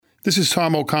This is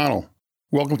Tom O'Connell.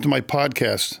 Welcome to my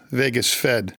podcast, Vegas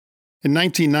Fed. In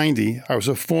 1990, I was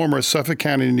a former Suffolk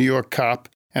County, New York cop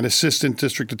and assistant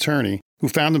district attorney who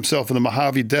found himself in the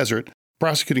Mojave Desert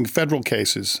prosecuting federal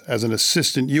cases as an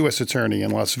assistant U.S. attorney in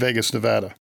Las Vegas,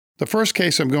 Nevada. The first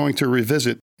case I'm going to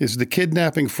revisit is the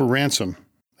kidnapping for ransom,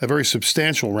 a very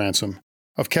substantial ransom,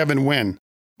 of Kevin Wynn,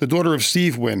 the daughter of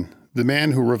Steve Wynn, the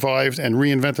man who revived and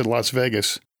reinvented Las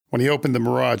Vegas when he opened the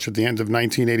Mirage at the end of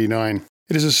 1989.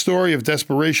 It is a story of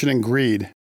desperation and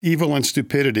greed, evil and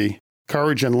stupidity,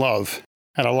 courage and love,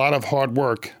 and a lot of hard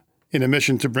work in a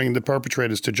mission to bring the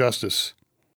perpetrators to justice.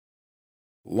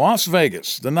 Las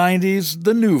Vegas, the 90s,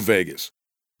 the new Vegas.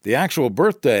 The actual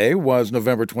birthday was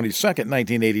November 22nd,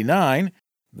 1989,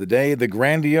 the day the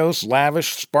grandiose,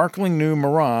 lavish, sparkling new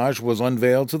Mirage was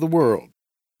unveiled to the world.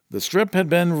 The Strip had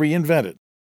been reinvented.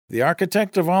 The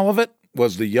architect of all of it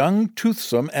was the young,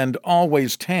 toothsome, and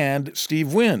always tanned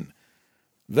Steve Wynn.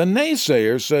 The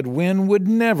naysayers said Wynn would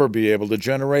never be able to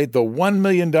generate the $1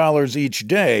 million each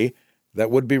day that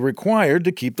would be required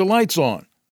to keep the lights on.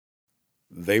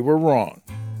 They were wrong.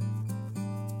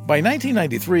 By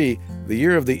 1993, the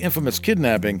year of the infamous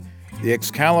kidnapping, the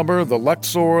Excalibur, the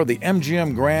Luxor, the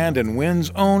MGM Grand, and Wynn's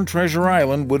own Treasure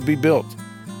Island would be built.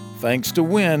 Thanks to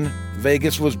Wynn,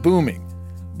 Vegas was booming,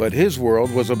 but his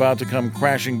world was about to come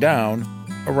crashing down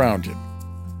around him.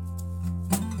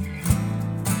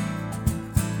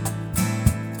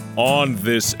 On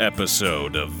this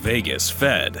episode of Vegas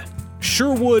Fed,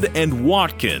 Sherwood and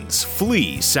Watkins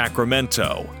flee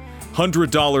Sacramento.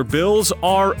 $100 bills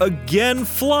are again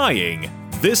flying,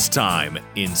 this time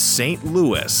in St.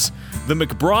 Louis. The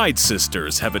McBride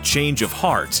sisters have a change of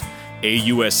heart.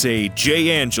 AUSA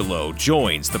Jay Angelo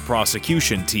joins the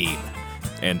prosecution team.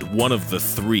 And one of the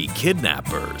three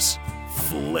kidnappers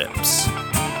flips.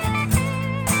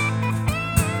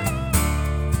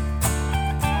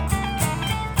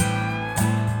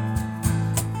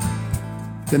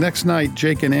 The next night,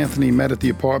 Jake and Anthony met at the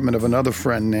apartment of another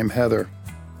friend named Heather.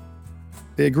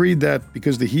 They agreed that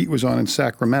because the heat was on in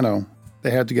Sacramento,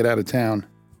 they had to get out of town.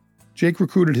 Jake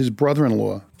recruited his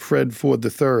brother-in-law, Fred Ford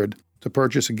III, to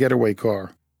purchase a getaway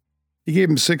car. He gave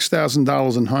him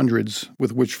 $6,000 in hundreds,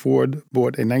 with which Ford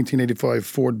bought a 1985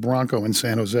 Ford Bronco in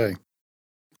San Jose.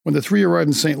 When the three arrived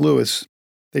in St. Louis,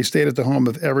 they stayed at the home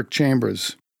of Eric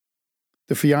Chambers,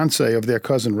 the fiancé of their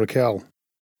cousin Raquel.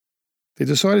 They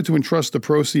decided to entrust the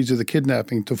proceeds of the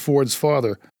kidnapping to Ford's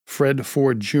father, Fred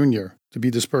Ford Jr., to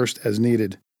be dispersed as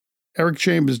needed. Eric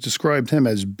Chambers described him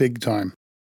as big time.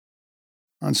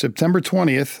 On September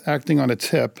 20th, acting on a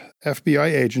tip,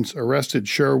 FBI agents arrested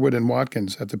Sherwood and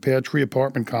Watkins at the Pear Tree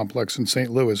apartment complex in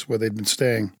St. Louis where they'd been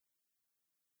staying.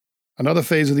 Another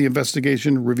phase of the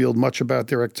investigation revealed much about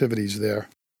their activities there.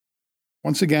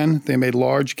 Once again, they made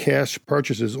large cash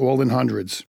purchases, all in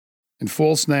hundreds, in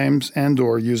false names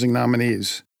and/or using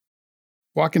nominees.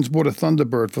 Watkins bought a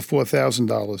Thunderbird for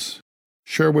 $4,000.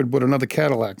 Sherwood bought another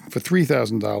Cadillac for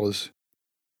 $3,000.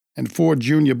 And Ford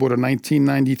Jr. bought a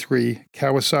 1993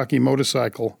 Kawasaki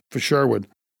motorcycle for Sherwood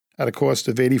at a cost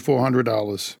of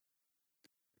 $8,400.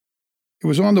 It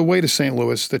was on the way to St.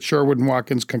 Louis that Sherwood and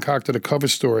Watkins concocted a cover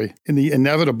story in the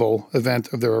inevitable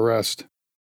event of their arrest.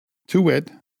 To wit,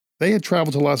 they had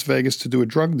traveled to Las Vegas to do a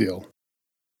drug deal.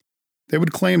 They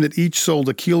would claim that each sold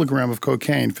a kilogram of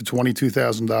cocaine for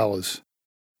 $22,000.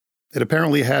 It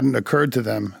apparently hadn't occurred to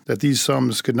them that these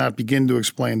sums could not begin to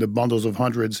explain the bundles of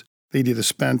hundreds they'd either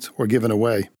spent or given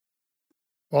away.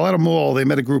 While at a mall, they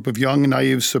met a group of young,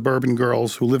 naive suburban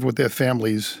girls who lived with their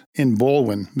families in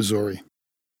Baldwin, Missouri.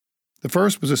 The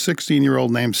first was a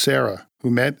 16-year-old named Sarah, who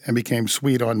met and became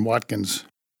sweet on Watkins.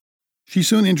 She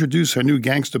soon introduced her new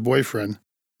gangster boyfriend,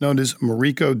 known as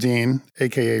Mariko Dean,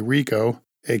 a.k.a. Rico,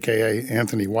 a.k.a.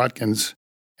 Anthony Watkins,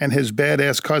 and his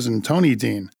badass cousin Tony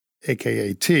Dean,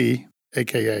 a.k.a. T,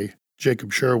 a.k.a.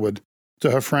 Jacob Sherwood,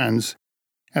 to her friends,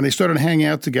 and they started hanging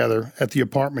out together at the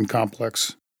apartment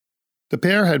complex. The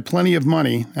pair had plenty of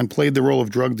money and played the role of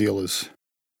drug dealers.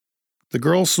 The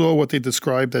girls saw what they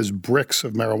described as bricks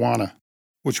of marijuana,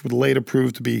 which would later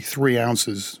prove to be 3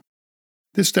 ounces.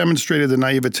 This demonstrated the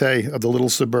naivete of the little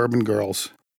suburban girls.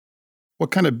 What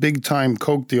kind of big-time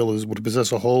coke dealers would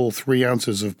possess a whole 3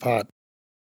 ounces of pot?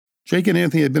 Jake and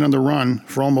Anthony had been on the run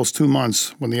for almost 2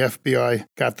 months when the FBI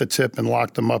got the tip and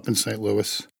locked them up in St.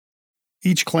 Louis.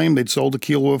 Each claimed they'd sold a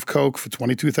kilo of coke for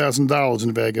 $22,000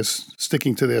 in Vegas,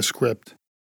 sticking to their script.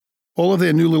 All of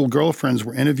their new little girlfriends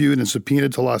were interviewed and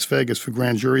subpoenaed to Las Vegas for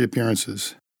grand jury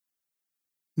appearances.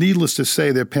 Needless to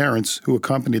say, their parents, who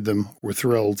accompanied them, were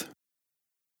thrilled.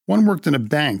 One worked in a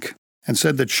bank and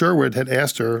said that Sherwood had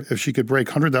asked her if she could break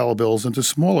 $100 bills into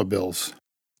smaller bills.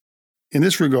 In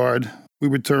this regard, we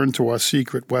returned to our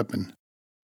secret weapon.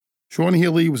 Sean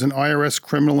Healy was an IRS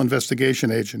criminal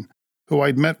investigation agent who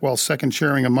I'd met while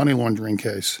second-chairing a money laundering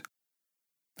case.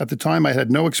 At the time, I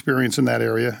had no experience in that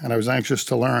area, and I was anxious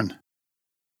to learn.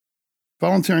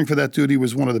 Volunteering for that duty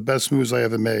was one of the best moves I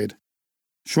ever made.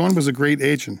 Sean was a great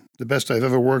agent, the best I've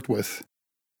ever worked with.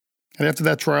 And after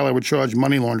that trial, I would charge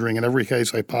money laundering in every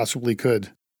case I possibly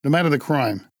could, no matter the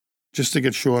crime, just to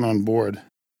get Sean on board.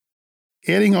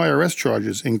 Adding IRS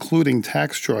charges, including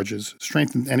tax charges,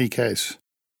 strengthened any case.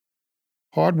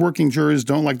 Hard-working jurors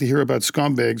don't like to hear about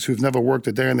scumbags who've never worked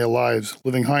a day in their lives,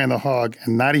 living high in the hog,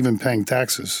 and not even paying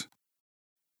taxes.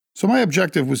 So my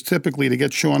objective was typically to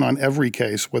get Sean on every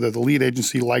case, whether the lead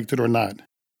agency liked it or not.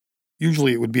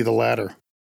 Usually it would be the latter.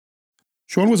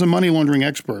 Sean was a money laundering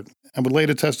expert and would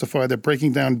later testify that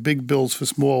breaking down big bills for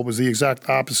small was the exact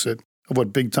opposite of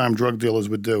what big-time drug dealers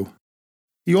would do.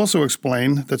 He also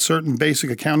explained that certain basic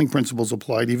accounting principles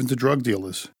applied even to drug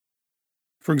dealers.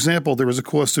 For example, there is a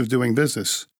cost of doing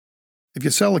business. If you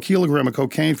sell a kilogram of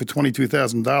cocaine for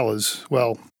 $22,000,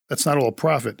 well, that's not all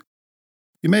profit.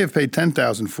 You may have paid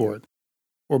 $10,000 for it,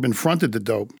 or been fronted the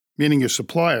dope, meaning your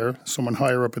supplier, someone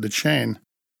higher up in the chain,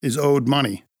 is owed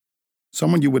money,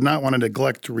 someone you would not want to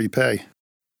neglect to repay.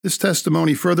 This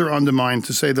testimony further undermined,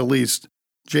 to say the least,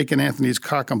 Jake and Anthony's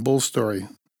cock and bull story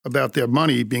about their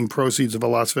money being proceeds of a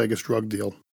Las Vegas drug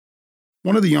deal.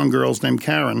 One of the young girls, named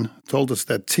Karen, told us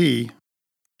that T,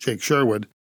 Jake Sherwood,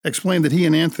 explained that he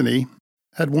and Anthony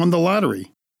had won the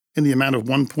lottery in the amount of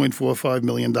 $1.45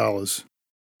 million.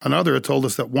 Another told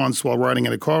us that once, while riding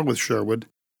in a car with Sherwood,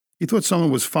 he thought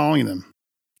someone was following them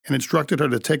and instructed her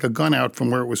to take a gun out from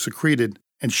where it was secreted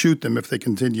and shoot them if they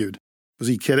continued. Was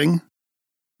he kidding?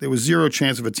 There was zero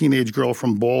chance of a teenage girl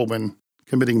from Baldwin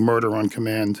committing murder on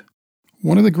command.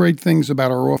 One of the great things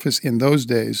about our office in those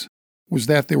days was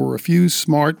that there were a few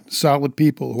smart, solid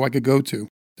people who I could go to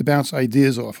bounce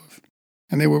ideas off of.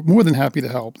 And they were more than happy to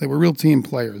help. They were real team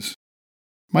players.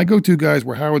 My go-to guys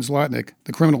were Howard Zlotnick,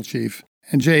 the criminal chief,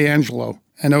 and Jay Angelo,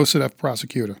 an OCDF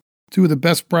prosecutor, two of the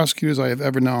best prosecutors I have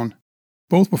ever known.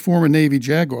 Both were former Navy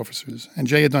JAG officers, and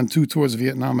Jay had done 2 tours of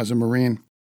Vietnam as a Marine.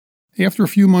 After a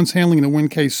few months handling the Win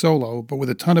case solo, but with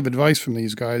a ton of advice from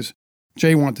these guys,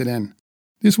 Jay wanted in.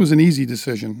 This was an easy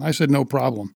decision. I said no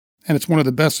problem, and it's one of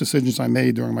the best decisions I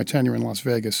made during my tenure in Las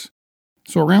Vegas.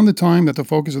 So around the time that the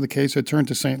focus of the case had turned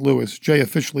to St. Louis, Jay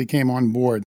officially came on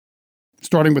board,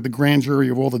 starting with the grand jury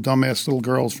of all the dumbass little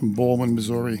girls from Baldwin,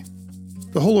 Missouri.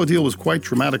 The whole ordeal was quite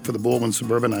traumatic for the Baldwin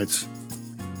suburbanites.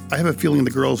 I have a feeling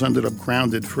the girls ended up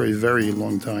grounded for a very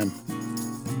long time.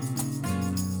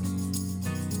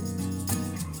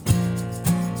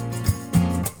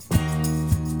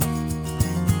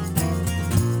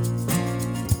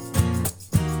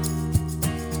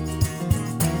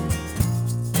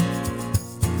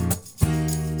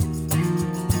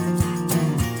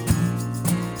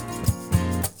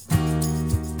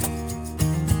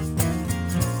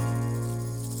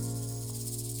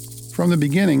 From the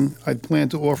beginning, I'd planned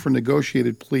to offer a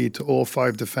negotiated plea to all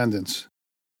 5 defendants: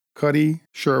 Cuddy,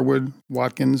 Sherwood,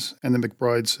 Watkins, and the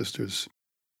McBride sisters.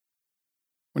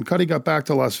 When Cuddy got back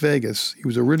to Las Vegas, he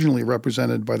was originally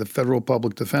represented by the Federal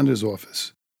Public Defender's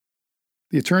Office.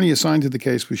 The attorney assigned to the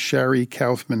case was Shari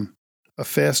Kaufman, a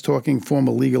fast-talking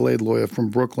former legal aid lawyer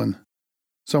from Brooklyn,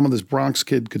 someone this Bronx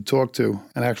kid could talk to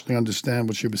and actually understand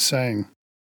what she was saying.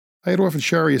 I had offered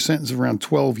Shari a sentence of around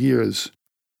 12 years.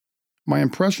 My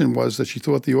impression was that she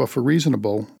thought the offer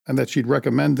reasonable and that she'd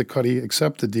recommend that Cuddy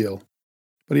accept the deal.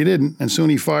 But he didn't, and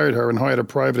soon he fired her and hired a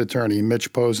private attorney,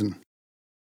 Mitch Posen.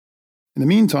 In the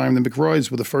meantime, the McBrides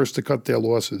were the first to cut their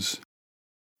losses.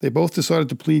 They both decided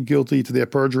to plead guilty to their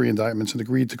perjury indictments and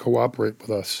agreed to cooperate with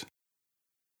us.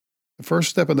 The first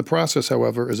step in the process,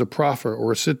 however, is a proffer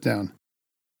or a sit-down,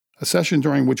 a session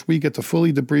during which we get to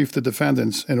fully debrief the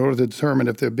defendants in order to determine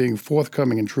if they're being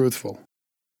forthcoming and truthful.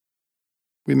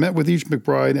 We met with each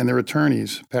McBride and their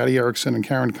attorneys, Patty Erickson and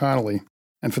Karen Connolly,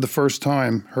 and for the first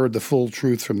time heard the full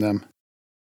truth from them.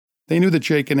 They knew that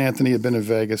Jake and Anthony had been in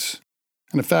Vegas,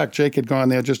 and in fact, Jake had gone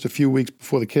there just a few weeks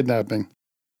before the kidnapping.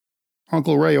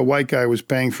 Uncle Ray, a white guy, was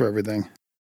paying for everything.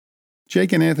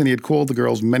 Jake and Anthony had called the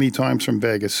girls many times from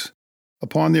Vegas.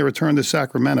 Upon their return to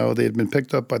Sacramento, they had been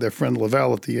picked up by their friend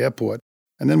Lavelle at the airport,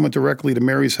 and then went directly to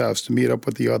Mary's house to meet up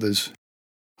with the others.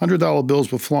 $100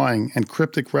 bills were flying, and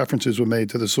cryptic references were made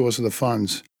to the source of the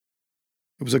funds.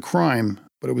 It was a crime,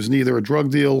 but it was neither a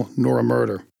drug deal nor a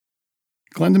murder.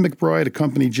 Glenda McBride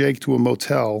accompanied Jake to a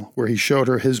motel where he showed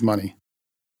her his money,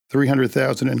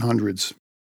 $300,000 in hundreds.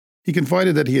 He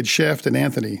confided that he had shafted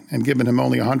Anthony and given him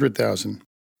only $100,000,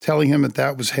 telling him that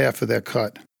that was half of their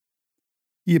cut.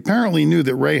 He apparently knew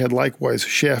that Ray had likewise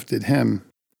shafted him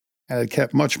and had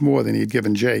kept much more than he had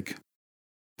given Jake.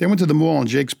 They went to the mall and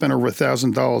Jake spent over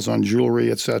 $1,000 on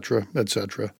jewelry, etc.,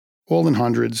 etc., all in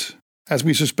hundreds. As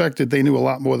we suspected, they knew a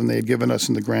lot more than they had given us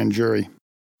in the grand jury.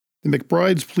 The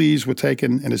McBride's pleas were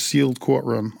taken in a sealed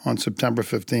courtroom on September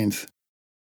 15th.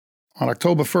 On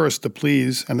October 1st, the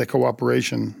pleas and their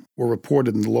cooperation were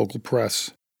reported in the local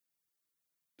press.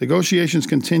 Negotiations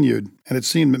continued, and it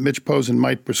seemed that Mitch Posen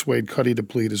might persuade Cuddy to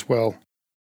plead as well.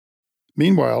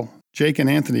 Meanwhile, Jake and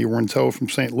Anthony were in tow from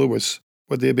St. Louis,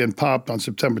 where they had been popped on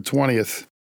September 20th.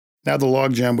 Now the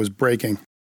logjam was breaking.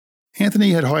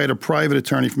 Anthony had hired a private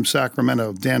attorney from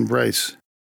Sacramento, Dan Brace.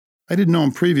 I didn't know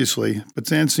him previously, but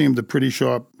Dan seemed a pretty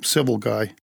sharp, civil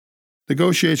guy.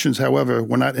 Negotiations, however,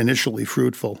 were not initially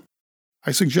fruitful.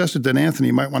 I suggested that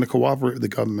Anthony might want to cooperate with the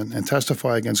government and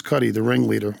testify against Cuddy, the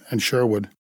ringleader, and Sherwood.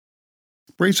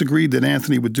 Brace agreed that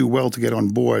Anthony would do well to get on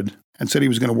board and said he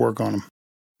was going to work on him.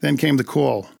 Then came the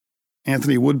call.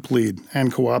 Anthony would plead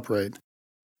and cooperate.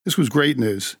 This was great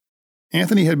news.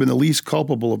 Anthony had been the least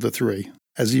culpable of the three,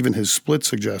 as even his split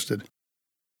suggested.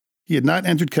 He had not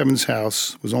entered Kevin's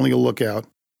house, was only a lookout,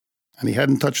 and he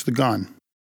hadn't touched the gun.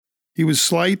 He was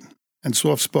slight and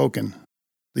soft-spoken,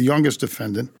 the youngest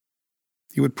defendant.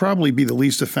 He would probably be the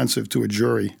least offensive to a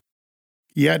jury.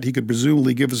 Yet he could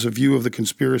presumably give us a view of the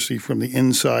conspiracy from the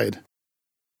inside.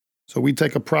 So we'd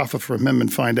take a profit from him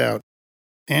and find out.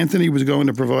 Anthony was going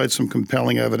to provide some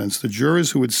compelling evidence. The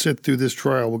jurors who would sit through this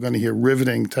trial were going to hear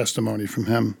riveting testimony from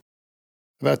him.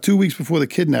 About 2 weeks before the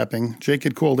kidnapping, Jake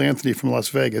had called Anthony from Las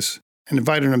Vegas and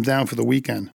invited him down for the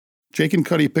weekend. Jake and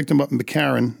Cuddy picked him up in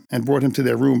McCarran and brought him to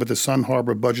their room at the Sun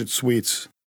Harbor Budget Suites.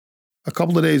 A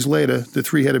couple of days later, the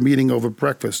three had a meeting over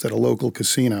breakfast at a local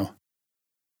casino.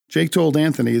 Jake told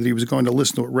Anthony that he was going to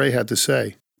listen to what Ray had to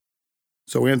say.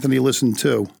 So Anthony listened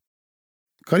too.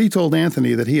 Cuddy told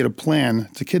Anthony that he had a plan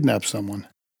to kidnap someone.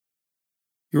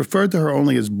 He referred to her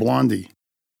only as Blondie.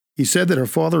 He said that her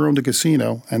father owned a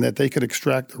casino and that they could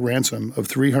extract a ransom of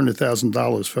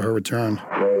 $300,000 for her return.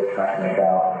 Ray was talking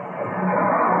about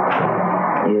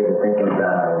he was thinking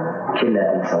about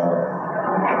kidnapping someone,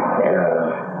 and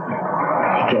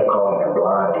he kept calling her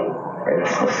Blondie, and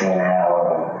was saying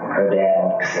how her dad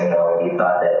owned the casino, and he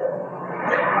thought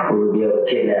that we would be able to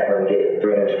kidnap her and get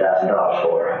 $300,000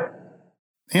 for her.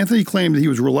 Anthony claimed that he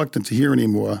was reluctant to hear any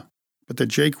more, but that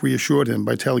Jake reassured him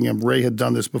by telling him Ray had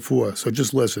done this before, so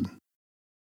just listen.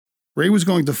 Ray was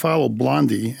going to follow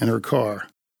Blondie in her car.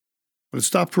 When it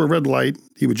stopped for a red light,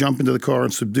 he would jump into the car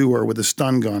and subdue her with a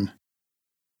stun gun.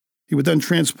 He would then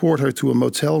transport her to a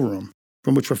motel room,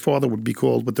 from which her father would be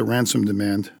called with the ransom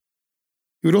demand.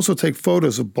 He would also take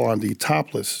photos of Blondie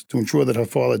topless to ensure that her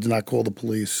father did not call the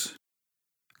police.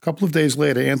 A couple of days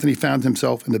later, Anthony found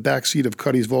himself in the back seat of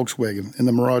Cuddy's Volkswagen in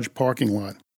the Mirage parking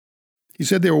lot. He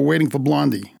said they were waiting for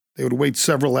Blondie. They would wait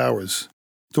several hours.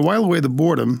 To while away the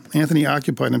boredom, Anthony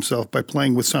occupied himself by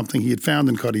playing with something he had found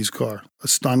in Cuddy's car, a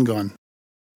stun gun.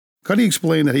 Cuddy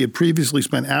explained that he had previously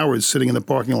spent hours sitting in the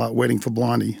parking lot waiting for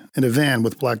Blondie, in a van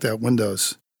with blacked-out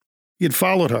windows. He had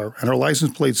followed her, and her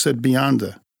license plate said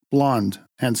Beyonda, blonde,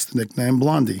 hence the nickname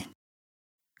Blondie.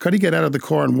 Cuddy got out of the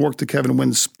car and walked to Kevin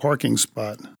Wynn's parking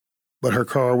spot, but her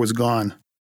car was gone.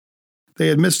 They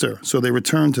had missed her, so they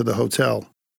returned to the hotel.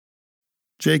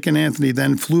 Jake and Anthony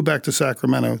then flew back to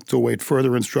Sacramento to await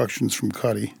further instructions from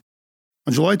Cuddy.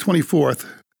 On July 24th,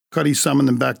 Cuddy summoned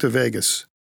them back to Vegas.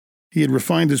 He had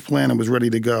refined his plan and was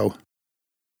ready to go.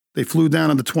 They flew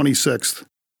down on the 26th.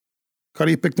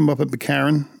 Cuddy picked them up at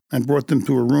McCarran and brought them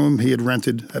to a room he had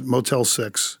rented at Motel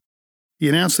 6. He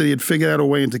announced that he had figured out a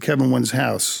way into Kevin Wynn's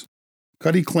house.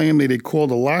 Cuddy claimed that he had called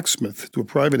a locksmith to a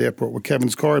private airport where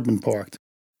Kevin's car had been parked.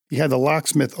 He had the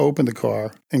locksmith open the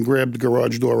car and grabbed the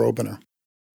garage door opener.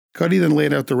 Cuddy then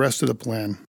laid out the rest of the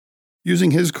plan.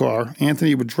 Using his car,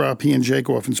 Anthony would drop he and Jake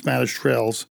off in Spanish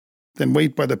Trails, then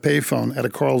wait by the payphone at a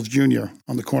Carl's Jr.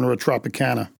 on the corner of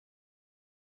Tropicana.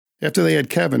 After they had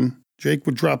Kevin, Jake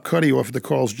would drop Cuddy off at the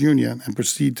Carl's Jr. and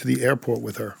proceed to the airport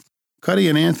with her. Cuddy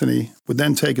and Anthony would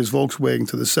then take his Volkswagen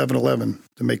to the 7-Eleven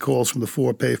to make calls from the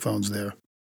 4 payphones there.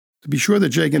 To be sure that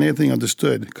Jake and Anthony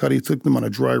understood, Cuddy took them on a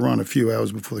dry run a few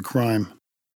hours before the crime.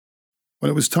 When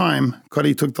it was time,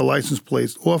 Cuddy took the license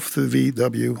plates off the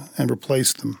VW and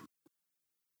replaced them.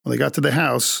 When they got to the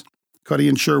house, Cuddy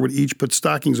and Sherwood each put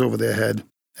stockings over their head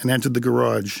and entered the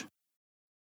garage.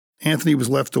 Anthony was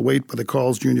left to wait by the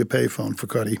Carl's Jr. payphone for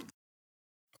Cuddy.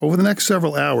 Over the next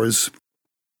several hours,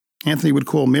 Anthony would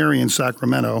call Mary in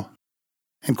Sacramento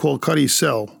and call Cuddy's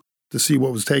cell to see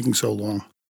what was taking so long.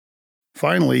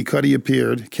 Finally, Cuddy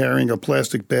appeared carrying a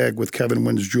plastic bag with Kevin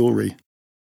Wynn's jewelry.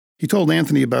 He told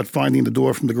Anthony about finding the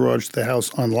door from the garage to the house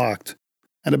unlocked,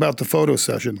 and about the photo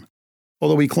session,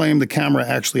 although he claimed the camera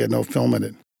actually had no film in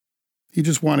it. He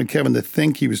just wanted Kevin to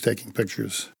think he was taking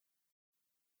pictures.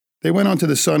 They went on to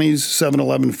the Sonny's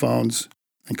 7-Eleven phones,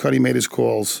 and Cuddy made his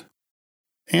calls.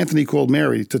 Anthony called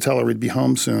Mary to tell her he'd be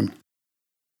home soon.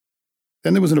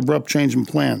 Then there was an abrupt change in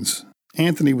plans.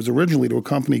 Anthony was originally to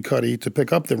accompany Cuddy to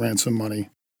pick up the ransom money.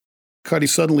 Cuddy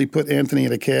suddenly put Anthony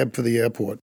in a cab for the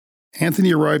airport.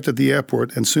 Anthony arrived at the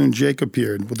airport, and soon Jake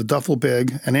appeared with a duffel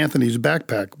bag and Anthony's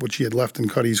backpack, which he had left in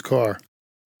Cuddy's car.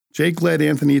 Jake led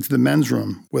Anthony into the men's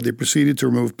room, where they proceeded to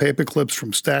remove paper clips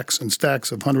from stacks and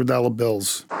stacks of $100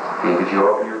 bills. Did you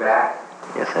open your bag?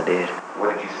 Yes, I did.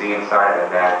 What did you see inside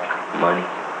that bag? Money.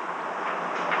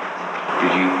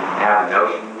 Did you have a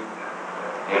notion?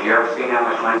 Have you ever seen that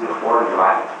much money before in your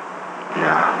life?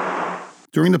 No.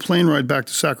 During the plane ride back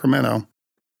to Sacramento,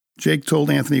 Jake told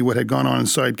Anthony what had gone on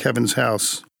inside Kevin's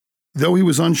house. Though he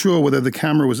was unsure whether the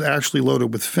camera was actually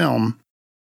loaded with film,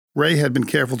 Ray had been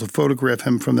careful to photograph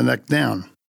him from the neck down.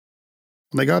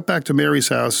 When they got back to Mary's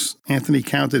house, Anthony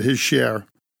counted his share,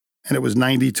 and it was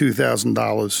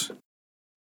 $92,000.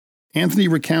 Anthony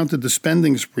recounted the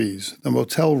spending sprees, the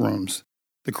motel rooms,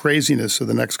 the craziness of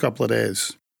the next couple of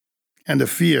days, and the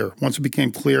fear once it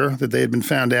became clear that they had been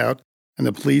found out and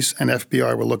the police and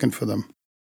FBI were looking for them.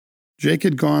 Jake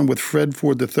had gone with Fred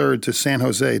Ford III to San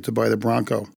Jose to buy the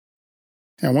Bronco.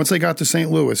 And once they got to St.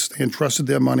 Louis, they entrusted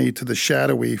their money to the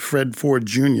shadowy Fred Ford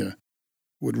Jr.,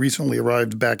 who had recently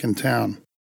arrived back in town.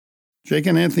 Jake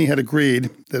and Anthony had agreed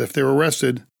that if they were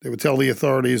arrested, they would tell the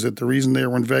authorities that the reason they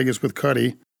were in Vegas with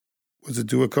Cuddy was to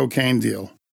do a cocaine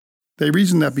deal. They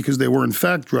reasoned that because they were in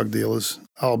fact drug dealers,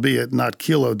 albeit not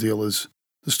kilo dealers,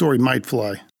 the story might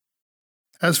fly.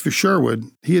 As for Sherwood,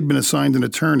 he had been assigned an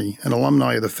attorney, an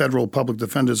alumni of the Federal Public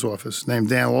Defender's Office named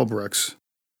Dan Albrechts.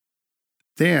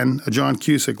 Dan, a John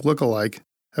Cusick lookalike,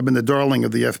 had been the darling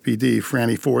of the FPD,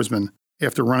 Franny Forsman,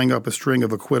 after running up a string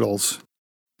of acquittals.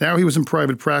 Now he was in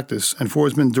private practice, and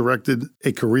Forsman directed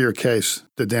a career case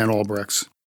to Dan Albrechts.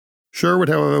 Sherwood,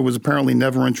 however, was apparently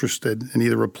never interested in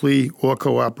either a plea or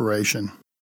cooperation.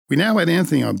 We now had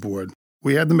Anthony on board.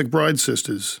 We had the McBride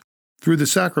sisters. Through the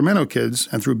Sacramento kids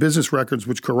and through business records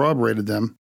which corroborated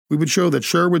them, we would show that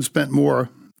Sherwood spent more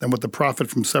than what the profit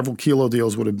from several kilo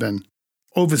deals would have been.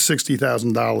 Over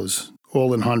 $60,000,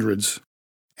 all in hundreds.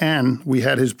 And we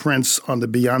had his prints on the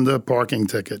Beyonda parking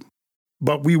ticket.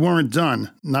 But we weren't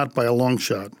done, not by a long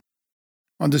shot.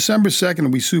 On December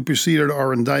 2nd, we superseded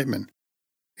our indictment,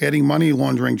 adding money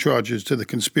laundering charges to the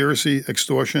conspiracy,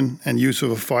 extortion, and use of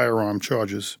a firearm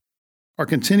charges. Our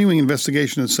continuing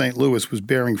investigation in St. Louis was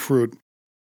bearing fruit.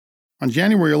 On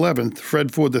January 11th,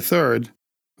 Fred Ford III,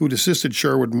 who'd assisted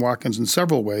Sherwood and Watkins in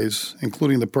several ways,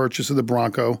 including the purchase of the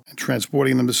Bronco and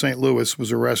transporting them to St. Louis,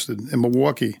 was arrested in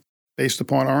Milwaukee, based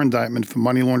upon our indictment for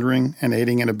money laundering and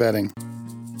aiding and abetting.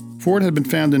 Ford had been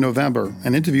found in November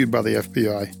and interviewed by the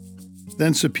FBI,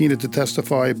 then subpoenaed to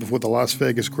testify before the Las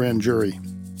Vegas grand jury,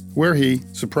 where he,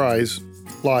 surprise,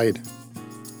 lied.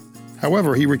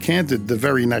 However, he recanted the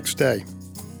very next day.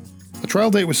 A trial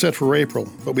date was set for April,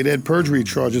 but we'd add perjury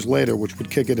charges later, which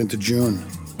would kick it into June.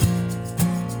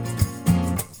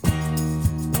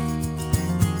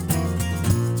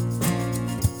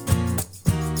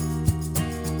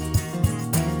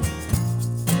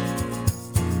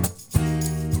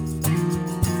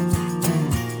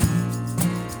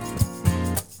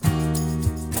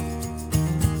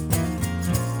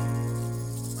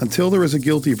 Until there is a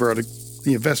guilty verdict,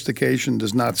 the investigation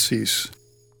does not cease.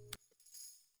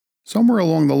 Somewhere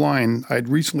along the line, I'd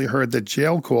recently heard that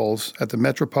jail calls at the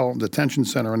Metropolitan Detention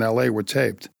Center in LA were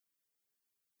taped.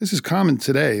 This is common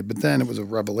today, but then it was a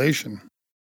revelation.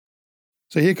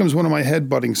 So here comes one of my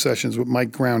head-butting sessions with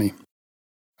Mike Growney.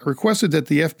 I requested that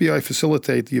the FBI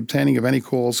facilitate the obtaining of any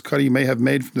calls Cuddy may have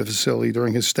made from the facility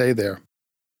during his stay there.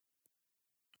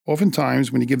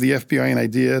 Oftentimes, when you give the FBI an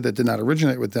idea that did not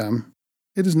originate with them,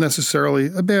 it is necessarily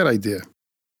a bad idea.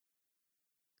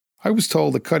 I was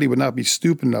told that Cuddy would not be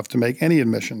stupid enough to make any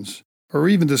admissions, or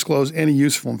even disclose any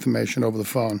useful information over the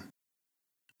phone.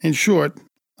 In short,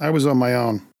 I was on my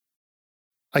own.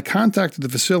 I contacted the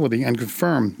facility and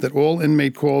confirmed that all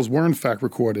inmate calls were in fact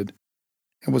recorded,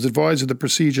 and was advised of the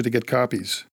procedure to get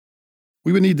copies.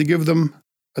 We would need to give them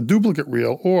a duplicate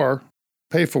reel or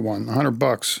pay for one,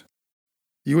 $100.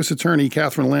 U.S. Attorney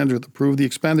Catherine Landreth approved the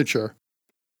expenditure,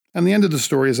 and the end of the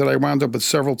story is that I wound up with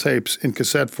several tapes in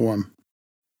cassette form.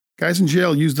 Guys in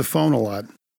jail used the phone a lot.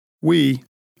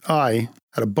 I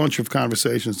had a bunch of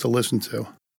conversations to listen to.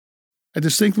 I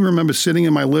distinctly remember sitting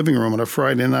in my living room on a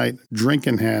Friday night, drink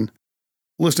in hand,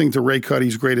 listening to Ray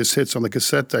Cuddy's greatest hits on the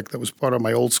cassette deck that was part of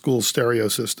my old school stereo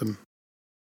system.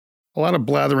 A lot of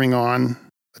blathering on,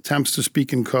 attempts to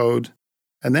speak in code,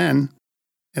 and then,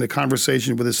 in a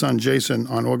conversation with his son Jason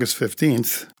on August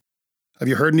 15th, "Have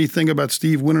you heard anything about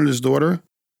Steve Wynn and his daughter?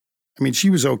 I mean, she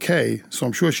was okay, so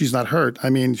I'm sure she's not hurt. I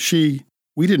mean,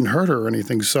 we didn't hurt her or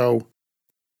anything, so..."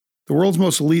 The world's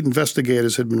most elite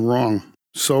investigators had been wrong,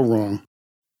 so wrong.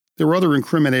 There were other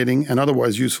incriminating and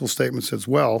otherwise useful statements as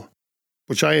well,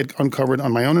 which I had uncovered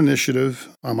on my own initiative,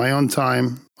 on my own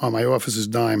time, on my office's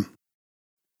dime.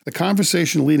 The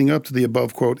conversation leading up to the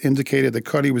above quote indicated that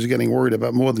Cuddy was getting worried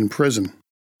about more than prison.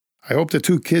 "I hope the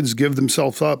two kids give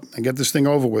themselves up and get this thing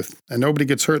over with, and nobody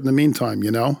gets hurt in the meantime,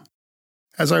 you know?"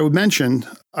 As I mentioned,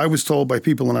 I was told by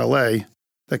people in L.A.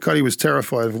 that Cuddy was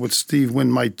terrified of what Steve Wynn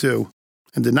might do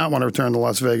and did not want to return to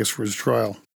Las Vegas for his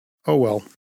trial. Oh well.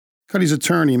 Cuddy's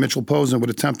attorney, Mitchell Posen, would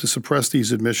attempt to suppress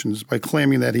these admissions by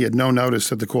claiming that he had no notice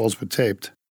that the calls were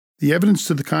taped. The evidence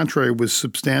to the contrary was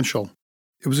substantial.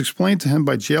 It was explained to him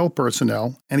by jail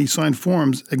personnel, and he signed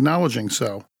forms acknowledging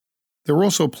so. There were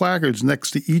also placards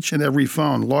next to each and every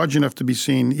phone, large enough to be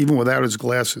seen even without his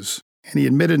glasses, and he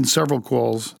admitted in several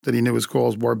calls that he knew his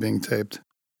calls were being taped.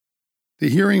 The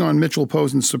hearing on Mitchell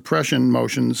Posen's suppression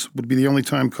motions would be the only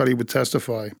time Cuddy would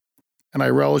testify, and I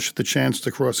relished the chance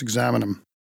to cross-examine him.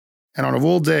 And on of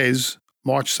all days,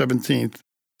 March 17th,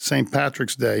 St.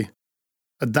 Patrick's Day,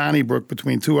 a Donnybrook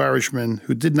between two Irishmen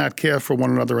who did not care for one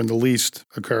another in the least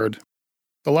occurred.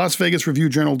 The Las Vegas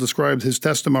Review-Journal described his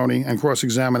testimony and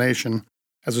cross-examination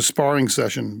as a sparring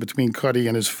session between Cuddy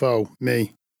and his foe,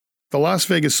 me. The Las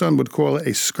Vegas Sun would call it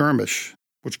a skirmish,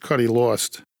 which Cuddy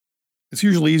lost. It's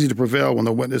usually easy to prevail when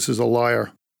the witness is a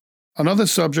liar. Another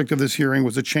subject of this hearing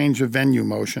was a change of venue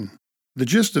motion. The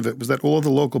gist of it was that all of the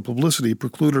local publicity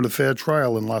precluded a fair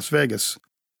trial in Las Vegas.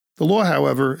 The law,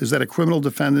 however, is that a criminal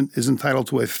defendant is entitled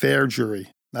to a fair jury,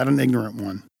 not an ignorant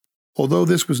one. Although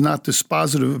this was not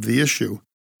dispositive of the issue,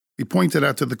 we pointed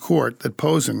out to the court that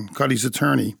Posen, Cuddy's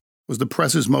attorney, was the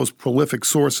press's most prolific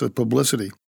source of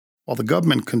publicity, while the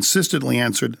government consistently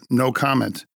answered no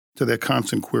comment to their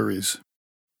constant queries.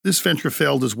 This venture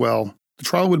failed as well. The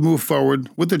trial would move forward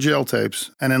with the jail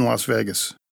tapes and in Las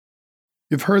Vegas.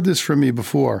 You've heard this from me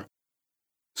before.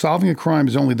 Solving a crime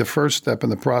is only the first step in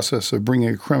the process of bringing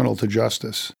a criminal to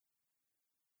justice.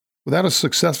 Without a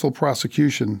successful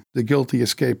prosecution, the guilty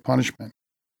escape punishment.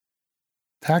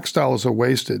 Tax dollars are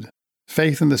wasted,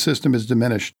 faith in the system is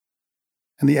diminished,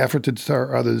 and the effort to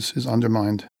deter others is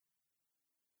undermined.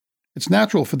 It's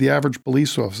natural for the average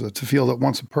police officer to feel that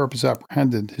once a perp is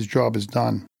apprehended, his job is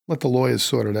done. Let the lawyers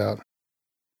sort it out.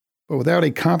 But without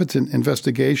a competent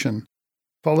investigation,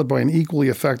 followed by an equally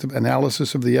effective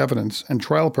analysis of the evidence and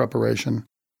trial preparation,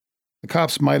 the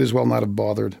cops might as well not have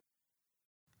bothered.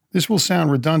 This will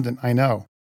sound redundant, I know.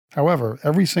 However,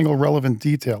 every single relevant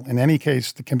detail in any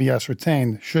case that can be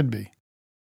ascertained should be.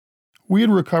 We had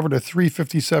recovered a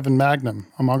 .357 Magnum,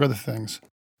 among other things,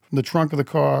 from the trunk of the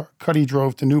car Cuddy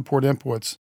drove to Newport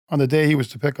Imports on the day he was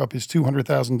to pick up his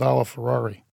 $200,000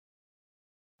 Ferrari.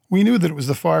 We knew that it was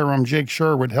the firearm Jake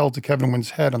Sherwood held to Kevin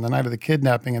Wynn's head on the night of the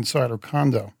kidnapping inside her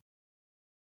condo.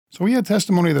 So we had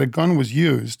testimony that a gun was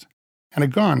used, and a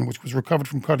gun which was recovered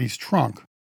from Cuddy's trunk.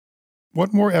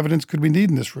 What more evidence could we need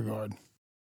in this regard?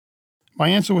 My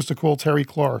answer was to call Terry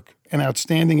Clark, an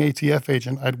outstanding ATF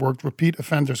agent I'd worked repeat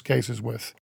offenders cases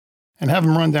with, and have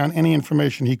him run down any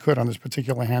information he could on this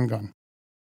particular handgun.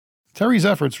 Terry's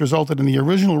efforts resulted in the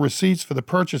original receipts for the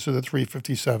purchase of the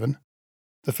 .357,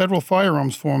 the federal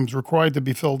firearms forms required to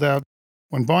be filled out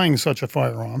when buying such a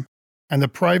firearm, and the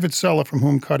private seller from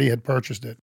whom Cuddy had purchased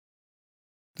it.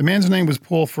 The man's name was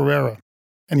Paul Ferreira,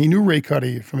 and he knew Ray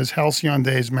Cuddy from his halcyon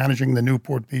days managing the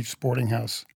Newport Beach Sporting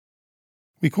House.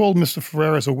 We called Mr.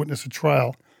 Ferreira as a witness at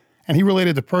trial, and he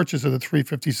related the purchase of the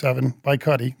 .357 by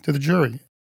Cuddy to the jury,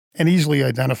 and easily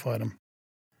identified him.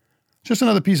 Just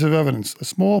another piece of evidence, a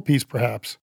small piece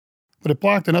perhaps, but it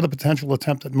blocked another potential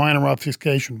attempt at minor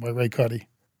obfuscation by Ray Cuddy,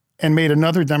 and made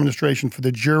another demonstration for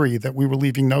the jury that we were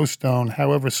leaving no stone,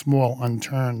 however small,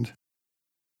 unturned.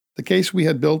 The case we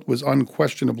had built was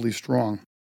unquestionably strong.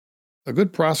 A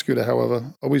good prosecutor,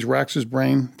 however, always racks his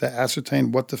brain to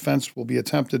ascertain what defense will be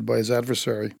attempted by his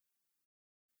adversary.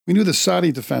 We knew the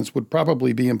Saudi defense would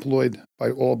probably be employed by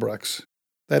Albrechts.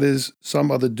 That is, some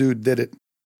other dude did it.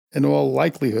 In all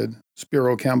likelihood,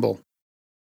 Spiro Kemble.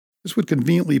 This would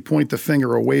conveniently point the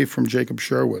finger away from Jacob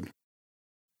Sherwood.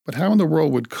 But how in the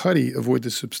world would Cuddy avoid the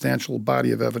substantial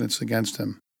body of evidence against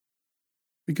him?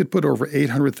 We could put over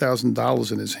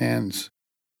 $800,000 in his hands.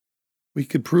 We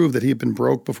could prove that he had been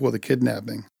broke before the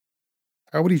kidnapping.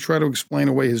 How would he try to explain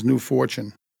away his new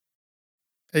fortune?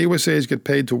 AUSAs get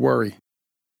paid to worry.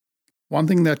 One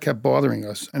thing that kept bothering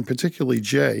us, and particularly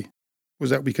Jay, was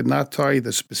that we could not tie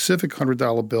the specific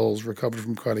 $100 bills recovered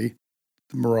from Cuddy to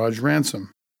the Mirage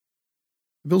ransom.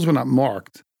 The bills were not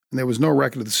marked, and there was no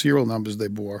record of the serial numbers they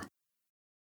bore.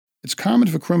 It's common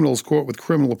for criminals caught with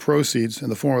criminal proceeds in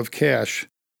the form of cash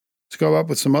to come up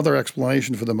with some other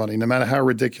explanation for the money, no matter how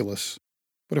ridiculous.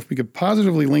 But if we could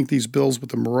positively link these bills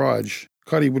with the Mirage,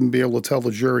 Cuddy wouldn't be able to tell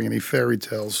the jury any fairy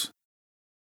tales.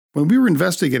 When we were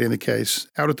investigating the case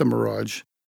out at the Mirage,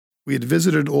 we had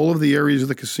visited all of the areas of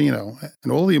the casino,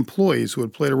 and all the employees who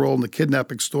had played a role in the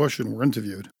kidnap extortion were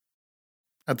interviewed.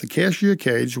 At the cashier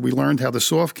cage, we learned how the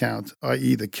soft count,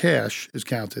 i.e. the cash, is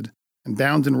counted and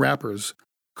bound in wrappers,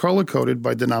 color-coded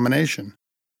by denomination.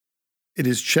 It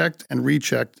is checked and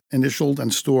rechecked, initialed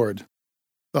and stored.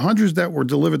 The hundreds that were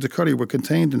delivered to Cuddy were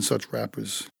contained in such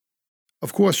wrappers.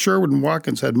 Of course, Sherwood and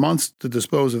Watkins had months to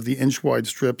dispose of the inch-wide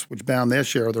strips which bound their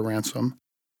share of the ransom.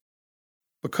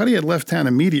 But Cuddy had left town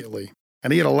immediately,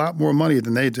 and he had a lot more money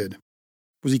than they did.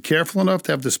 Was he careful enough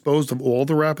to have disposed of all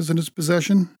the wrappers in his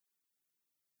possession?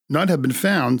 None had been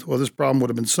found, or this problem would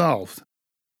have been solved.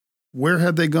 Where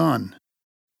had they gone?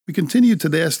 We continued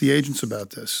to ask the agents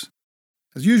about this.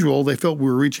 As usual, they felt we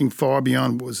were reaching far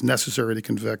beyond what was necessary to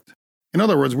convict. In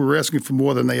other words, we were asking for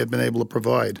more than they had been able to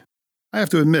provide. I have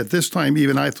to admit, this time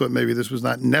even I thought maybe this was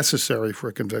not necessary for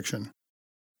a conviction.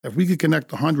 If we could connect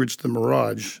the hundreds to the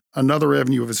Mirage, another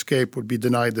avenue of escape would be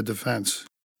denied the defense.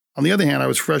 On the other hand, I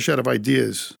was fresh out of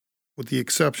ideas, with the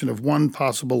exception of one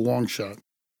possible long shot.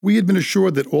 We had been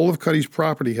assured that all of Cuddy's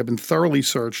property had been thoroughly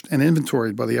searched and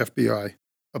inventoried by the FBI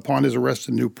upon his arrest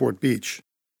in Newport Beach.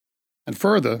 And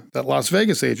further, that Las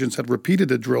Vegas agents had repeated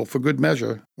the drill for good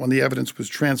measure when the evidence was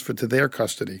transferred to their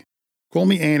custody. Call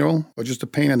me anal or just a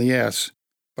pain in the ass,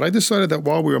 but I decided that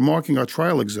while we were marking our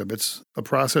trial exhibits, a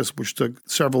process which took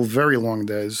several very long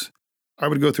days, I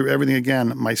would go through everything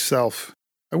again myself.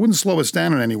 I wouldn't slow us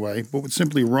down in any way, but would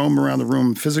simply roam around the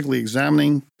room physically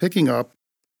examining, picking up,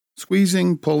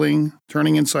 squeezing, pulling,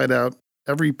 turning inside out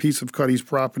every piece of Cuddy's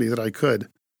property that I could,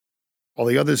 while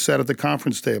the others sat at the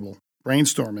conference table,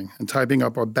 brainstorming and typing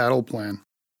up our battle plan.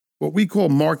 What we call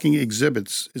marking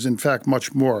exhibits is in fact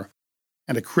much more,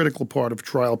 and a critical part of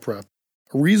trial prep.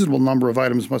 A reasonable number of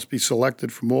items must be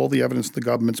selected from all the evidence in the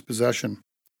government's possession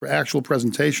for actual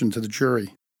presentation to the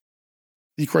jury.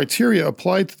 The criteria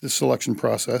applied to this selection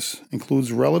process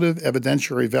includes relative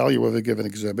evidentiary value of a given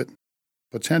exhibit,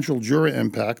 potential juror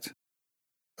impact,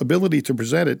 ability to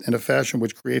present it in a fashion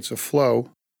which creates a flow,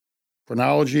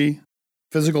 chronology,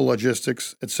 physical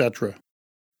logistics, etc.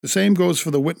 The same goes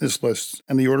for the witness lists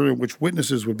and the order in which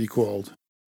witnesses would be called.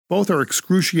 Both are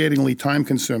excruciatingly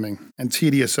time-consuming and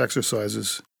tedious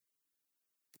exercises.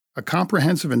 A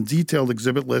comprehensive and detailed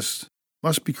exhibit list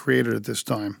must be created at this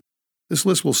time. This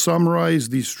list will summarize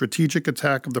the strategic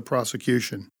attack of the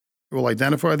prosecution. It will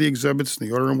identify the exhibits in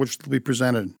the order in which they'll be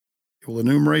presented. It will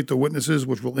enumerate the witnesses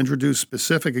which will introduce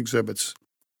specific exhibits,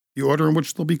 the order in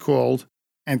which they'll be called,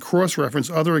 and cross-reference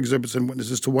other exhibits and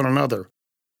witnesses to one another,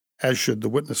 as should the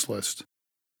witness list.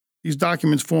 These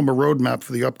documents form a roadmap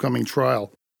for the upcoming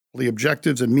trial, while the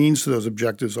objectives and means to those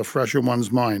objectives are fresh in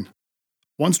one's mind.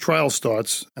 Once trial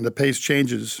starts and the pace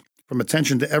changes from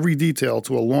attention to every detail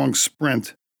to a long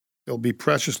sprint, there'll be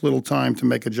precious little time to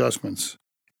make adjustments.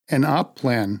 An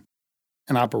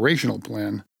operational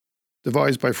plan,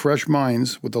 devised by fresh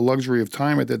minds with the luxury of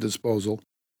time at their disposal,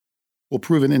 will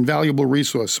prove an invaluable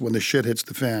resource when the shit hits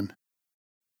the fan.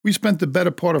 We spent the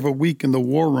better part of a week in the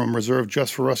war room reserved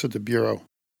just for us at the Bureau,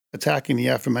 attacking the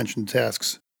aforementioned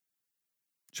tasks.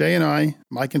 Jay and I,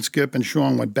 Mike and Skip and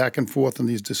Sean went back and forth on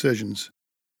these decisions.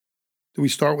 Do we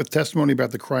start with testimony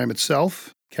about the crime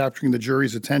itself, capturing the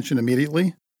jury's attention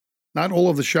immediately? Not all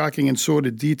of the shocking and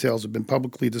sordid details have been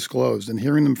publicly disclosed, and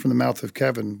hearing them from the mouth of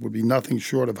Kevin would be nothing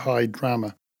short of high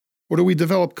drama. Or do we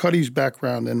develop Cuddy's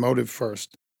background and motive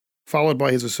first, followed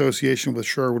by his association with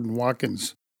Sherwood and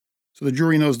Watkins, so the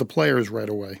jury knows the players right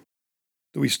away?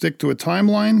 Do we stick to a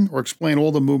timeline or explain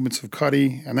all the movements of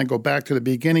Cuddy and then go back to the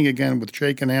beginning again with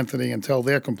Jake and Anthony and tell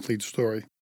their complete story?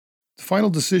 The final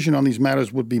decision on these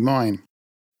matters would be mine.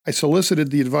 I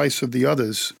solicited the advice of the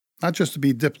others, not just to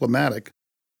be diplomatic,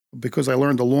 but because I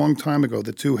learned a long time ago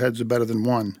that two heads are better than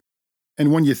one.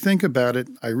 And when you think about it,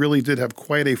 I really did have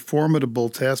quite a formidable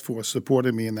task force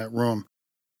supporting me in that room.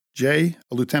 Jay,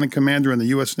 a lieutenant commander in the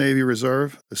U.S. Navy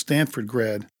Reserve, a Stanford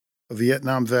grad, a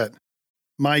Vietnam vet.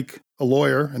 Mike, a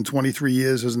lawyer and 23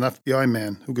 years as an FBI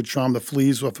man who could charm the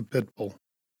fleas off a pit bull.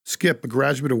 Skip, a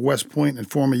graduate of West Point and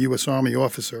former U.S. Army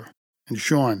officer. And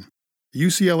Sean, a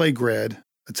UCLA grad,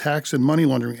 a tax and money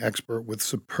laundering expert with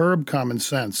superb common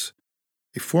sense,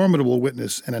 a formidable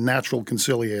witness and a natural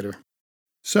conciliator.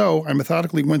 So I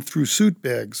methodically went through suit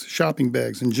bags, shopping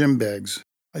bags, and gym bags.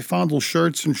 I fondled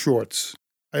shirts and shorts.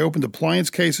 I opened appliance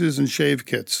cases and shave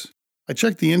kits. I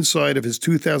checked the inside of his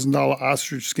 $2,000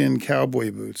 ostrich skin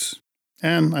cowboy boots.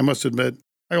 And, I must admit,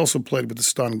 I also played with the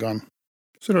stun gun.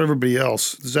 So did everybody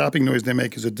else. The zapping noise they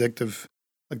make is addictive,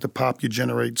 like the pop you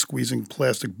generate squeezing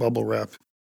plastic bubble wrap.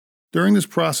 During this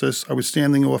process, I was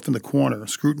standing off in the corner,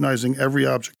 scrutinizing every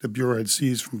object the Bureau had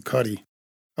seized from Cuddy.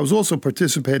 I was also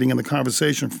participating in the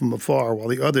conversation from afar while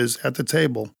the others at the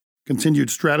table continued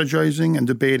strategizing and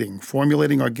debating,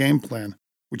 formulating our game plan,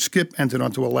 which Skip entered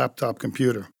onto a laptop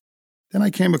computer. Then I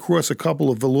came across a couple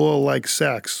of velour-like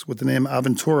sacks with the name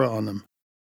Aventura on them.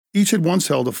 Each had once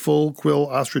held a full quill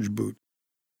ostrich boot.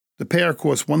 The pair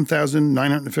cost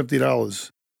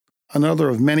 $1,950, another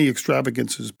of many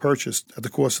extravagances purchased at the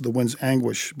cost of the wind's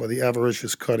anguish by the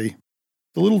avaricious Cuddy.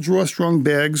 The little drawstrung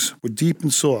bags were deep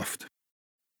and soft.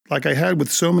 Like I had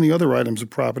with so many other items of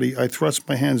property, I thrust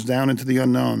my hands down into the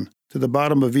unknown, to the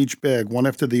bottom of each bag, one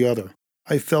after the other.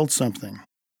 I felt something.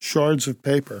 Shards of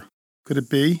paper. Could it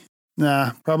be?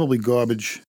 Nah, probably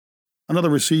garbage. Another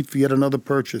receipt for yet another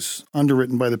purchase,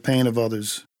 underwritten by the pain of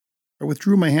others. I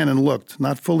withdrew my hand and looked,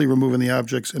 not fully removing the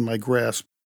objects in my grasp.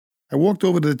 I walked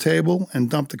over to the table and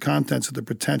dumped the contents of the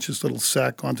pretentious little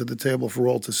sack onto the table for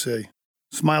all to see.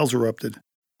 Smiles erupted.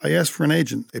 I asked for an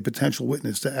agent, a potential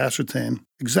witness, to ascertain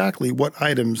exactly what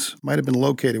items might have been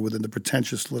located within the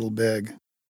pretentious little bag.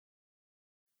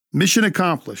 Mission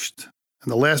accomplished,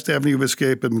 and the last avenue of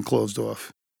escape had been closed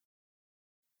off.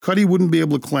 Cuddy wouldn't be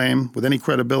able to claim, with any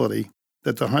credibility,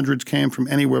 that the hundreds came from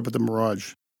anywhere but the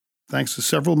Mirage, thanks to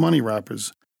several money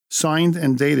wrappers, signed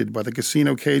and dated by the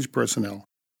casino cage personnel,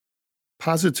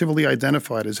 positively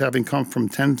identified as having come from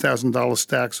 $10,000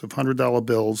 stacks of $100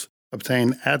 bills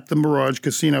obtained at the Mirage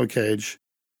Casino cage,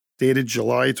 dated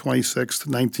July 26,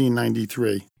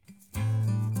 1993.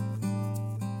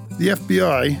 The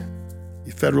FBI,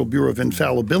 the Federal Bureau of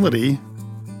Infallibility,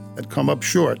 had come up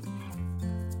short.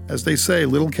 As they say,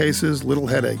 little cases, little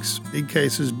headaches. Big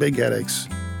cases, big headaches.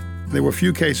 And there were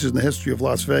few cases in the history of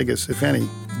Las Vegas, if any,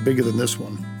 bigger than this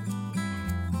one.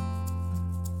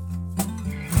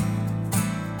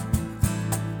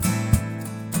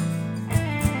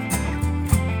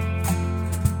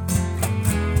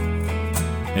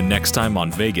 And next time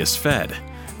on Vegas Fed,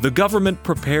 the government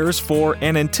prepares for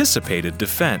an anticipated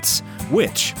defense,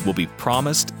 which will be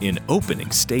promised in opening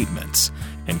statements,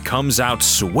 and comes out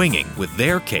swinging with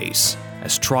their case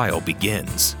as trial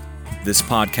begins. This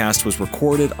podcast was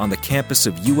recorded on the campus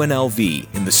of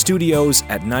UNLV in the studios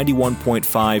at 91.5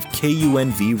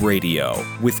 KUNV Radio,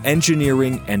 with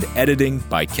engineering and editing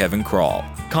by Kevin Krall.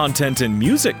 Content and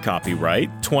music copyright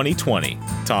 2020,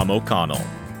 Tom O'Connell.